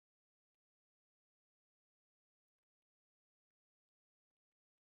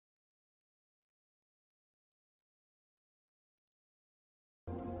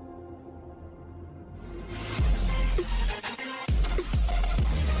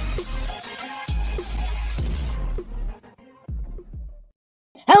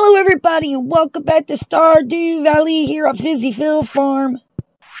everybody, and welcome back to Stardew Valley here at Fizzyville Farm.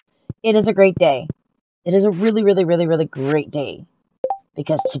 It is a great day. It is a really great day.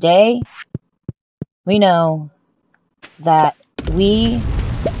 Because today, we know that we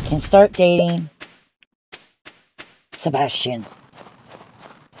can start dating Sebastian.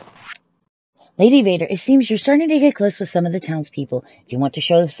 Lady Vader, it seems you're starting to get close with some of the townspeople. If you want to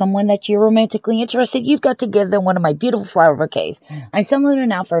show someone that you're romantically interested, you've got to give them one of my beautiful flower bouquets. I'm selling them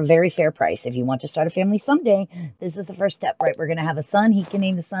now for a very fair price. If you want to start a family someday, this is the first step, right? We're going to have a son. He can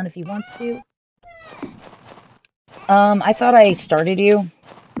name the son if he wants to. I thought I started you,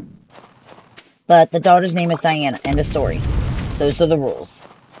 but the daughter's name is Diana. End of story. Those are the rules.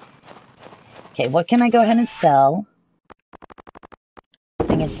 Okay, what can I go ahead and sell?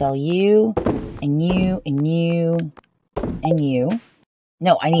 I can sell you, and you, and you, and you.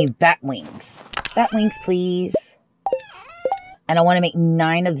 No, I need bat wings. Bat wings, please. And I want to make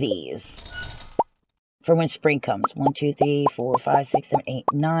 9 of these for when spring comes. 1, 2, 3, 4, 5, 6, 7, 8,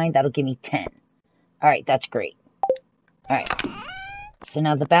 9. That'll give me 10. Alright, that's great. Alright. So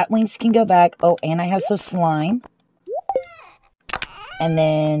now the bat wings can go back. Oh, and I have some slime. And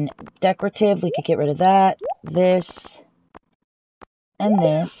then decorative, we could get rid of that. This. And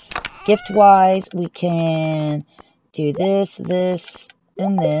this. Gift-wise, we can do this, this,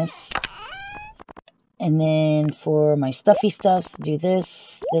 and this. And then for my stuffy stuffs, do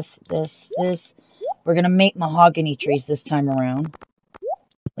this, this, this, this. We're going to make mahogany trees this time around.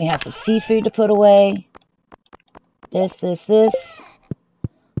 We have some seafood to put away. This, this, this.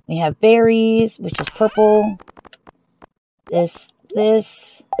 We have berries, which is purple. This,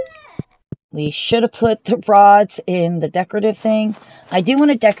 this. We should have put the rods in the decorative thing. I do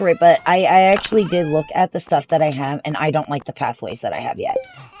want to decorate, but I actually did look at the stuff that I have, and I don't like the pathways that I have yet.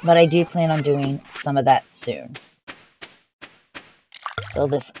 But I do plan on doing some of that soon. Fill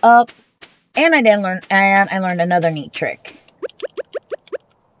this up. And I learned another neat trick.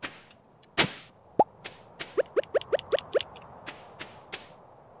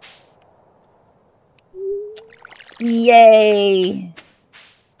 Yay!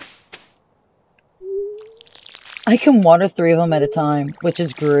 I can water 3 of them at a time, which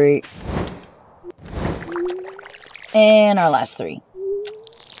is great. And our last 3.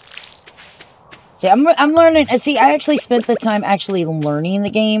 See, I'm learning. See, I actually spent the time actually learning the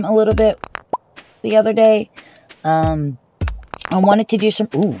game a little bit the other day. I wanted to do some.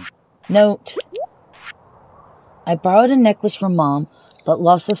 Ooh, note. I borrowed a necklace from Mom, but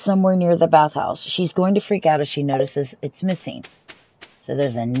lost it somewhere near the bathhouse. She's going to freak out if she notices it's missing. So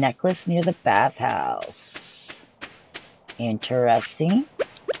there's a necklace near the bathhouse. Interesting.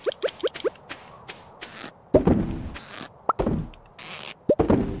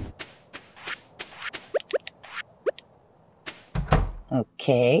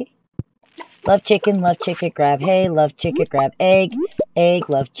 Okay. Love chicken, grab hay, love chicken, grab egg, egg,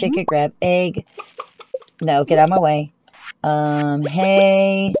 love chicken, grab egg. No, get out of my way.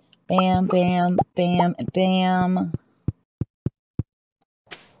 Hay, bam, bam, bam, and bam.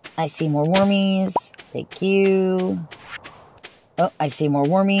 I see more wormies. Thank you. Oh, I see more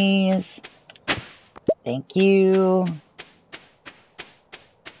wormies. Thank you.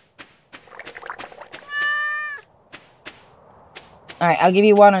 Alright, I'll give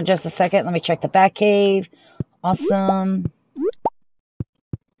you water in just a second. Let me check the bat cave. Awesome.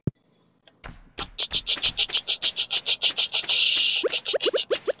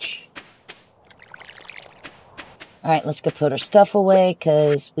 Alright, let's go put our stuff away,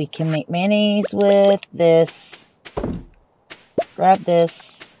 because we can make mayonnaise with this. Grab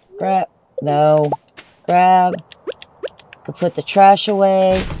this. Grab. No. Grab. Go put the trash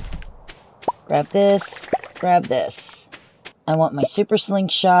away. Grab this. Grab this. I want my super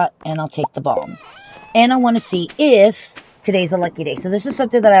slingshot, and I'll take the bomb. And I want to see if today's a lucky day. So this is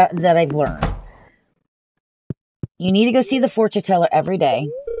something that I've learned. You need to go see the fortune teller every day.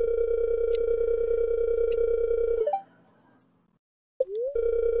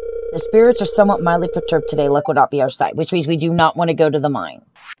 The spirits are somewhat mildly perturbed today. Luck will not be our side, which means we do not want to go to the mine.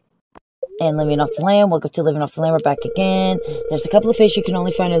 And living off the land. Welcome to living off the land. We're back again. There's a couple of fish you can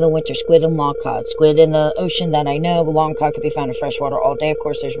only find in the winter. Squid and longcod. Squid in the ocean that I know. Longcod can be found in freshwater all day. Of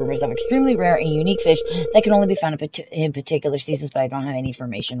course, there's rumors of extremely rare and unique fish that can only be found in particular seasons, but I don't have any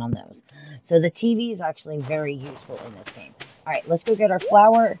information on those. So the TV is actually very useful in this game. Alright, let's go get our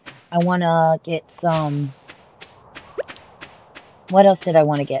flour. I want to get some... What else did I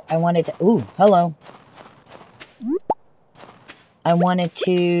want to get? I wanted to... Ooh, hello. I wanted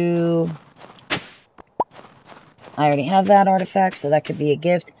to... I already have that artifact, so that could be a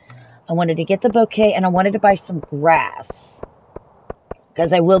gift. I wanted to get the bouquet, and I wanted to buy some grass.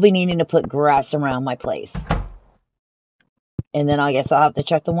 Because I will be needing to put grass around my place. And then I guess I'll have to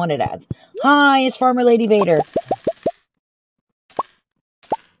check the wanted ads. Hi, it's Farmer Lady Vader.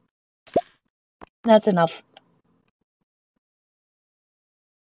 That's enough.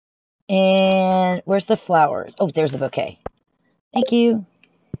 And where's the flowers? Oh, there's a bouquet. Thank you.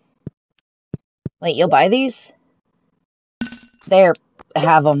 Wait, you'll buy these? There,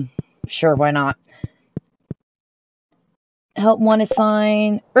 have them. Sure, why not? Help wanted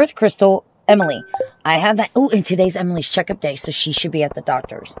sign. Earth Crystal. Emily. I have that. Oh, and today's Emily's checkup day, so she should be at the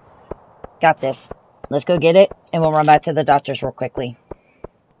doctor's. Got this. Let's go get it, and we'll run back to the doctor's real quickly.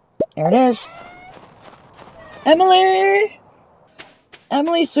 There it is. Emily!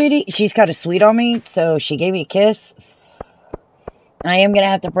 Emily, sweetie. She's kind of sweet on me, so she gave me a kiss. I am going to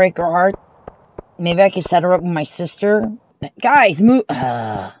have to break her heart. Maybe I can set her up with my sister. Guys, move.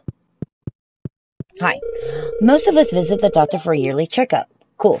 Hi. Most of us visit the doctor for a yearly checkup.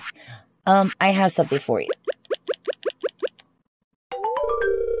 Cool. I have something for you.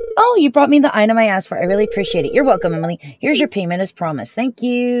 Oh, you brought me the item I asked for. I really appreciate it. You're welcome, Emily. Here's your payment as promised. Thank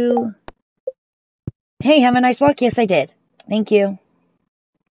you. Hey, have a nice walk. Yes, I did. Thank you.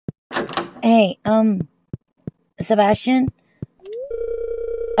 Hey, Sebastian?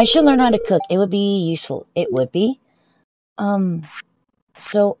 I should learn how to cook. It would be useful. It would be.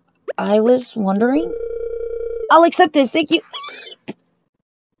 So, I was wondering... I'll accept this. Thank you. What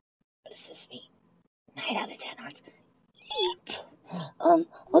does this mean? 9 out of 10 hearts.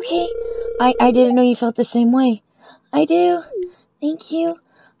 Okay. I didn't know you felt the same way. I do. Thank you.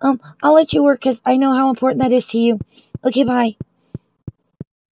 I'll let you work because I know how important that is to you. Okay, bye.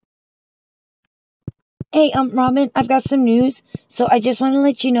 Hey, Robin, I've got some news. So I just want to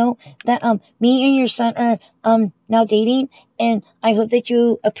let you know that, me and your son are, now dating. And I hope that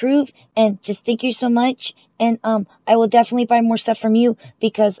you approve. And just thank you so much. And, I will definitely buy more stuff from you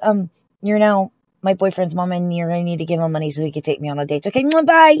because, you're now my boyfriend's mom and you're going to need to give him money so he can take me on a date. Okay,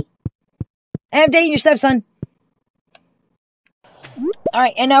 bye. I'm dating your stepson.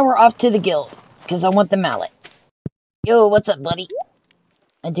 Alright, and now we're off to the guild. Because I want the mallet. Yo, what's up, buddy?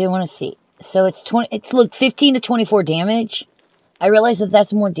 I do want to see. So it's 15 to 24 damage. I realize that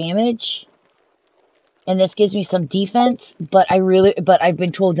that's more damage. And this gives me some defense. But I've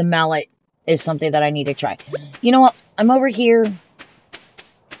been told the mallet is something that I need to try. You know what? I'm over here.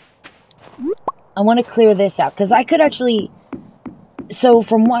 I want to clear this out. Because I could actually... So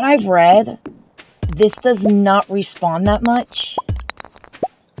from what I've read, this does not respawn that much.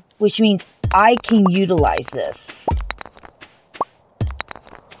 Which means I can utilize this.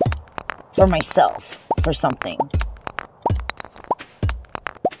 For myself. For something.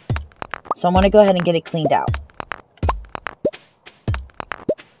 So I'm going to go ahead and get it cleaned out.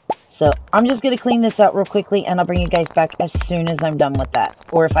 So I'm just going to clean this out real quickly. And I'll bring you guys back as soon as I'm done with that.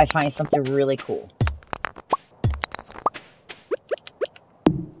 Or if I find something really cool.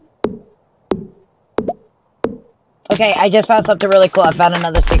 Okay, I just found something really cool. I found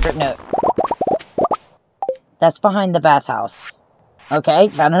another secret note. That's behind the bathhouse. Okay,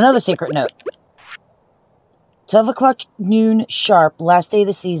 found another secret note. 12 o'clock noon sharp, last day of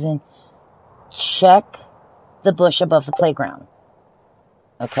the season. Check the bush above the playground.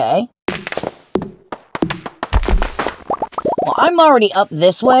 Okay. Well, I'm already up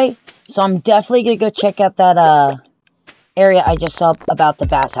this way, so I'm definitely going to go check out that area I just saw about the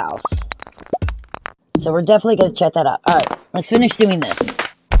bathhouse. So we're definitely going to check that out. Alright, let's finish doing this.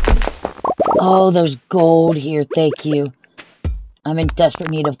 Oh, there's gold here. Thank you. I'm in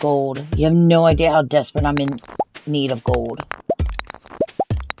desperate need of gold. You have no idea how desperate I'm in need of gold.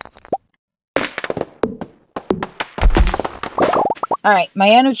 Alright, my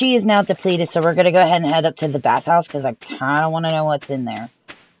energy is now depleted, so we're going to go ahead and head up to the bathhouse because I kind of want to know what's in there.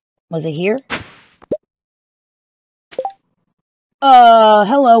 Was it here?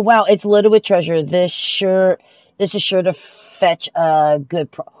 Hello. Wow, it's loaded with treasure. This is sure to fetch a good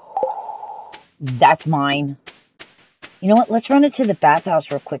That's mine. You know what? Let's run it to the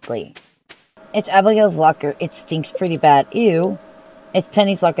bathhouse real quickly. It's Abigail's locker. It stinks pretty bad. Ew. It's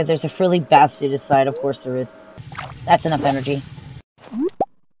Penny's locker. There's a frilly bathsuit aside. Of course there is. That's enough energy.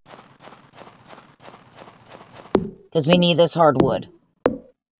 Because we need this hardwood.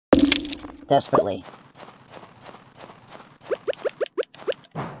 Desperately.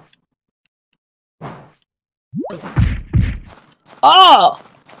 Oh!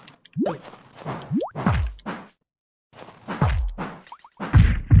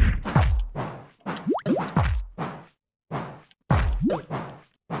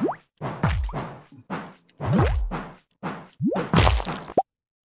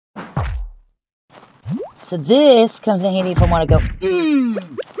 So this comes in handy if I want to go,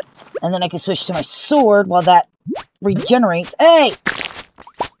 and then I can switch to my sword while that regenerates. Hey!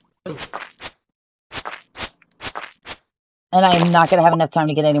 And I am not going to have enough time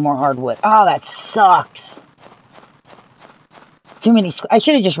to get any more hardwood. Oh, that sucks. Too many. I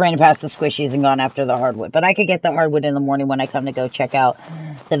should have just ran past the squishies and gone after the hardwood. But I could get the hardwood in the morning when I come to go check out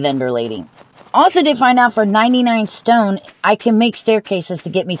the vendor lady. Also did find out for 99 stone, I can make staircases to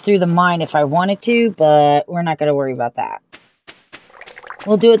get me through the mine if I wanted to. But we're not going to worry about that.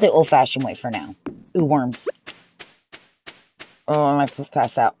 We'll do it the old-fashioned way for now. Ooh, worms. Oh, I might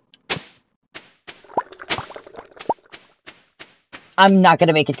pass out. I'm not going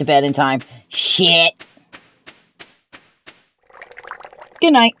to make it to bed in time. Shit.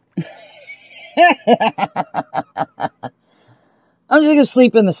 Good night. I'm just going to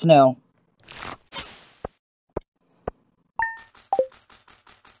sleep in the snow.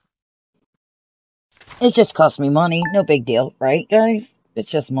 It just cost me money. No big deal, right, guys? It's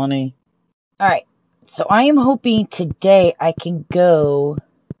just money. Alright. So I am hoping today I can go...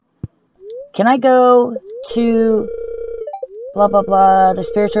 Can I go to... Blah, blah, blah. The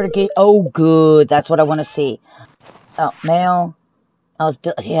spiritual gate. Oh, good. That's what I want to see. Oh, mail. I was...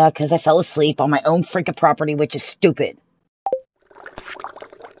 Yeah, because I fell asleep on my own freaking property, which is stupid.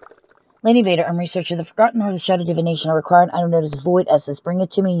 Lady Vader, I'm researching the Forgotten or the Shadow Divination are required. I don't notice Void Essence. Bring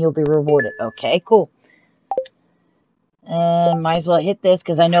it to me and you'll be rewarded. Okay, cool. And might as well hit this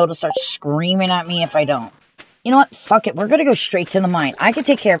because I know it'll start screaming at me if I don't. You know what? Fuck it. We're going to go straight to the mine. I can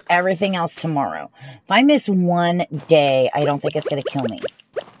take care of everything else tomorrow. If I miss one day, I don't think it's going to kill me.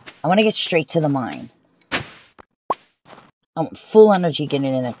 I want to get straight to the mine. I want full energy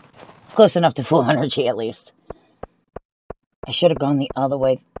getting in there. Close enough to full energy, at least. I should have gone the other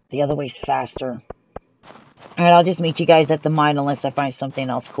way. The other way's faster. Alright, I'll just meet you guys at the mine unless I find something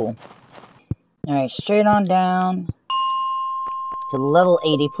else cool. Alright, straight on down. To level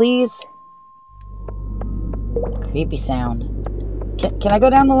 80, please. Creepy sound. Can I go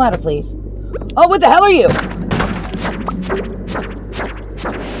down the ladder, please? Oh, what the hell are you?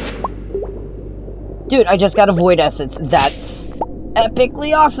 Dude, I just got a Void Essence. That's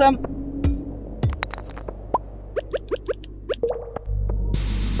epically awesome.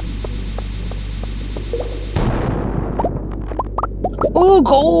 Ooh,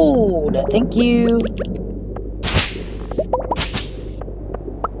 gold! Thank you.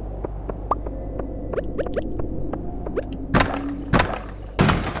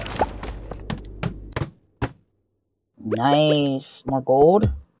 Nice. More gold.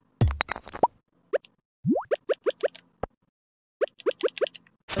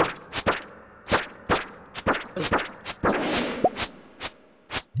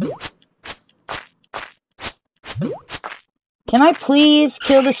 Can I please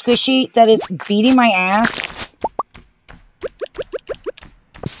kill the squishy that is beating my ass?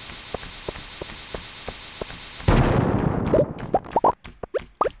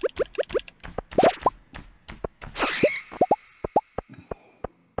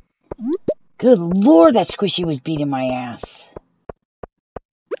 Good lord, that squishy was beating my ass.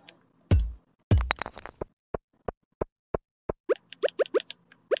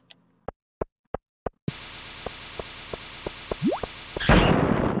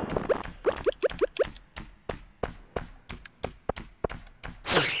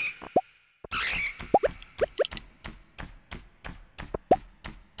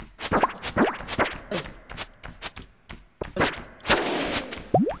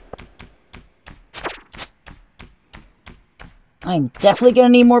 I'm definitely gonna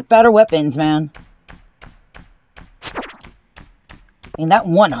need more better weapons, man. I mean, that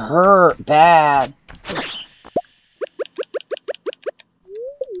one hurt bad.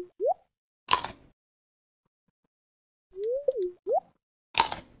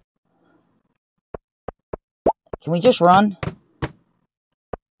 Can we just run?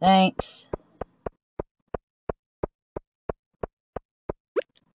 Thanks.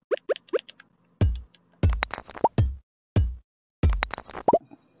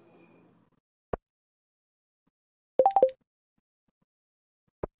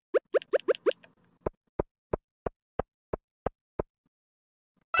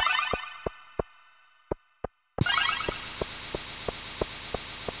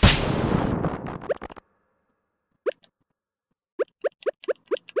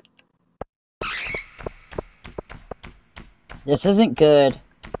 This isn't good.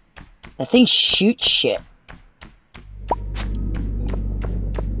 That thing shoots shit.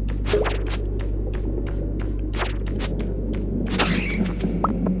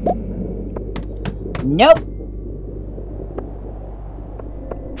 Nope.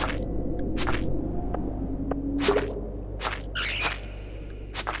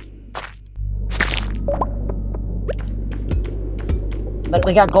 But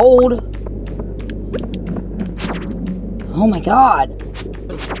we got gold. Oh my god.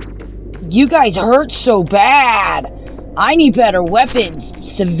 You guys hurt so bad. I need better weapons.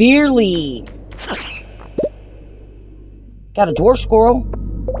 Severely. Got a dwarf squirrel.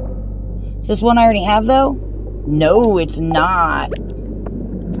 Is this one I already have, though? No, it's not.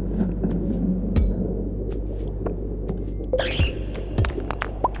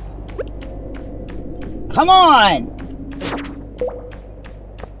 Come on!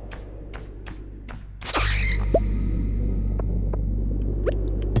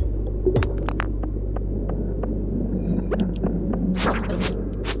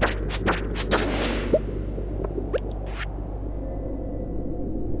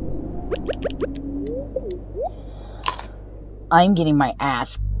 I'm getting my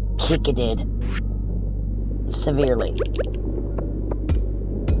ass kicketed severely.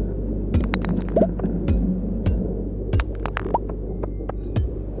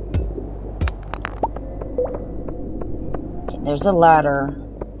 Okay, there's a ladder.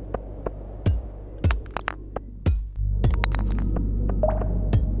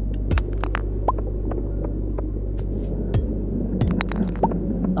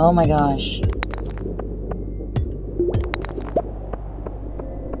 Oh my gosh.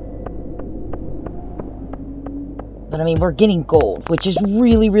 But I mean, we're getting gold, which is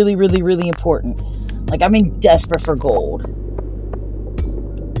really, really, really, really important. Like, I'm in desperate for gold.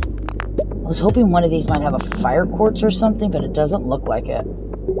 I was hoping one of these might have a fire quartz or something, but it doesn't look like it.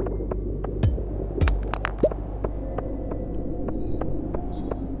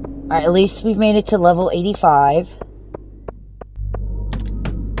 Alright, at least we've made it to level 85.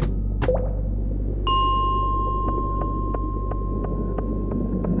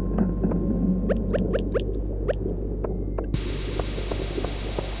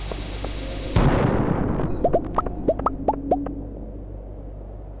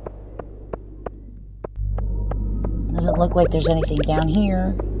 Doesn't look like there's anything down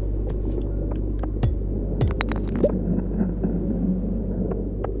here.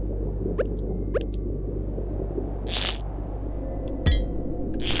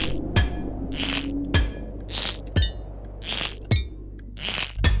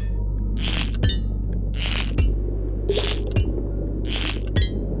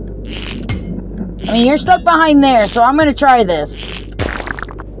 I mean, you're stuck behind there, so I'm gonna try this.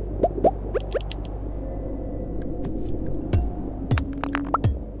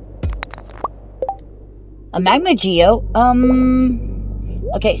 A magma geo?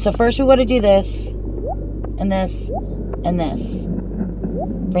 Okay, so first we want to do this, and this, and this.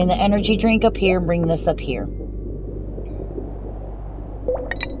 Bring the energy drink up here, and bring this up here.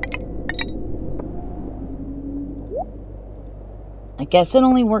 I guess it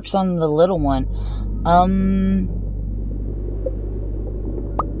only works on the little one.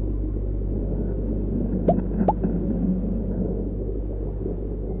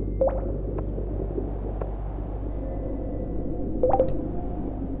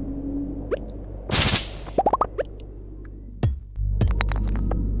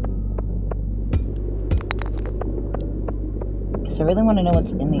 I really want to know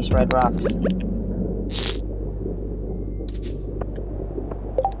what's in these red rocks.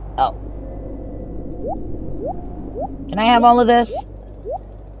 Oh. Can I have all of this?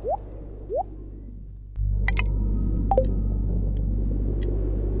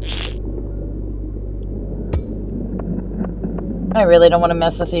 I really don't want to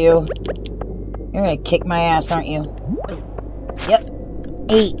mess with you. You're gonna kick my ass, aren't you? Yep.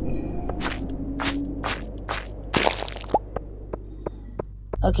 8.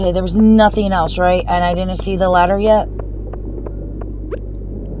 Okay, there was nothing else, right? And I didn't see the ladder yet?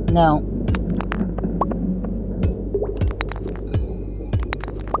 No.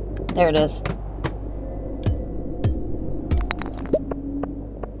 There it is.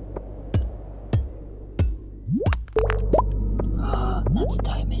 Oh, that's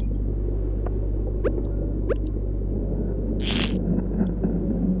diamond.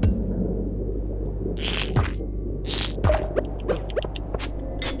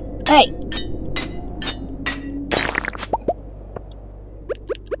 Hey!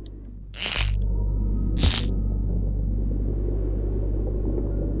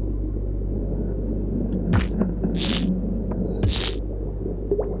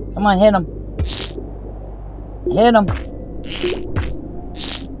 Come on, hit him. Hit him.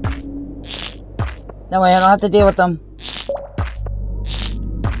 That way I don't have to deal with them.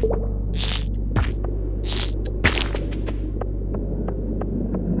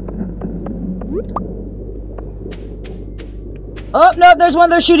 Oh, no, there's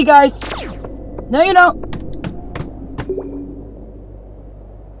one of those shooty guys. No, you don't.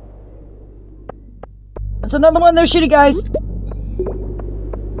 That's another one of those shitty guys.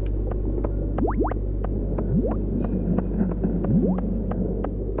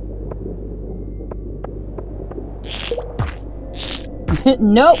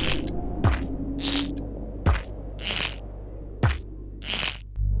 Nope.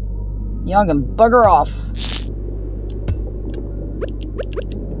 Y'all can bugger off.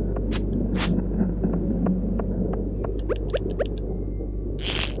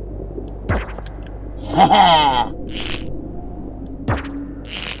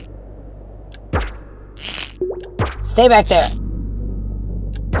 Stay back there.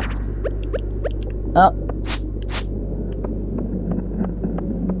 Oh.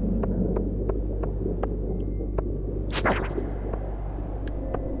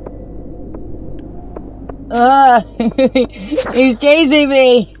 He's chasing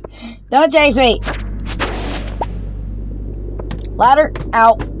me. Don't chase me. Ladder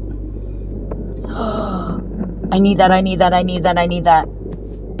out. I need that, I need that, I need that, I need that.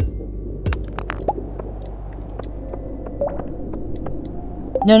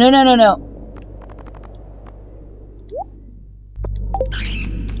 No, no, no, no, no.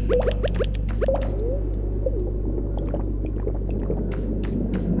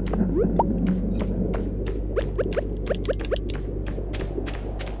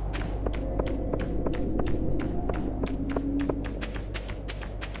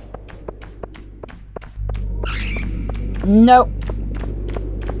 Nope.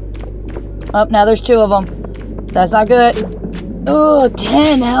 Oh, now there's two of them. That's not good. Oh,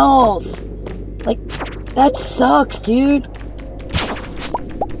 10 health. Like, that sucks, dude.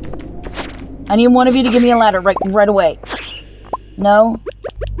 I need one of you to give me a ladder right away. No?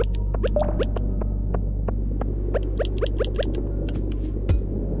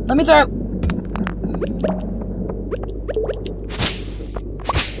 Let me throw.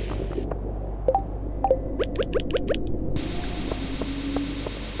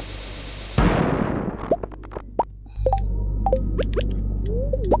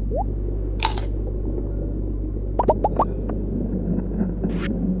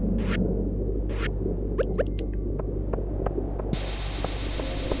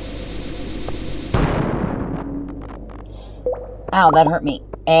 Ow, that hurt me.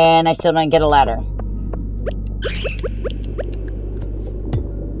 And I still didn't get a ladder.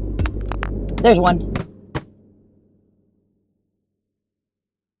 There's one.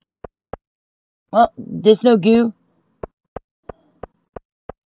 Well, there's no goo.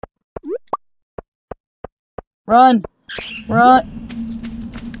 Run!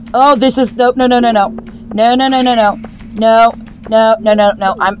 Run! Oh, this is nope. No, no, no, no, no, no, no, no, no, no, no, no, no,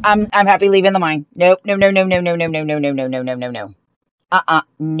 no. I'm happy leaving the mine. Nope. No, no, no, no, no, no, no, no, no, no, no, no, no, no.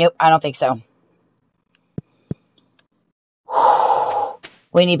 Nope. I don't think so.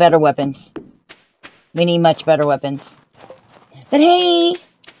 We need better weapons. We need much better weapons. But hey,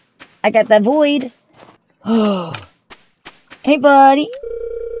 I got that void. Hey, buddy.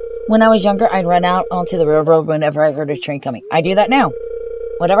 When I was younger, I'd run out onto the railroad whenever I heard a train coming. I do that now.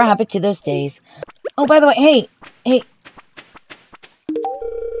 Whatever happened to those days? Oh, by the way, hey.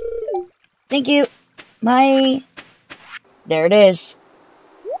 Thank you. Bye. There it is.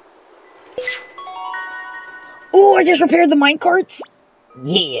 Oh, I just repaired the minecarts.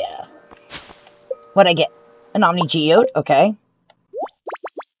 Yeah. What'd I get? An Omni Geode. Okay.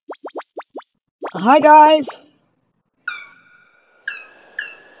 Hi, guys.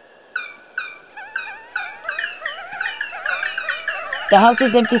 The house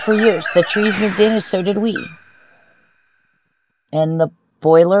was empty for years. The trees moved in and so did we. And the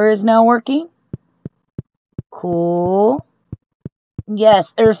boiler is now working? Cool.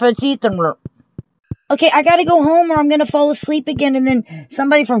 Yes, okay, I gotta go home or I'm gonna fall asleep again and then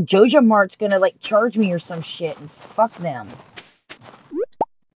somebody from Joja Mart's gonna, like, charge me or some shit and fuck them.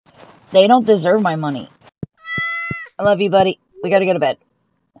 They don't deserve my money. I love you, buddy. We gotta go to bed.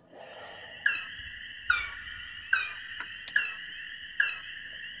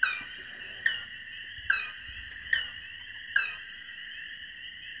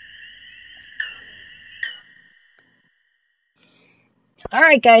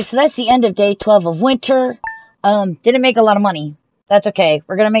 Alright guys, so that's the end of day 12 of winter. Didn't make a lot of money. That's okay.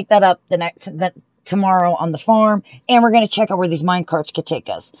 We're gonna make that up tomorrow on the farm, and we're gonna check out where these minecarts could take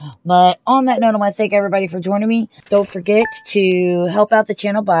us. But on that note, I want to thank everybody for joining me. Don't forget to help out the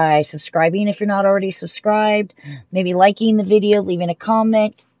channel by subscribing if you're not already subscribed. Maybe liking the video, leaving a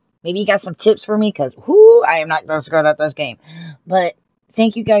comment. Maybe you got some tips for me, because I am not very good at this game. But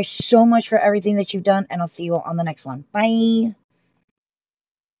thank you guys so much for everything that you've done, and I'll see you all on the next one. Bye!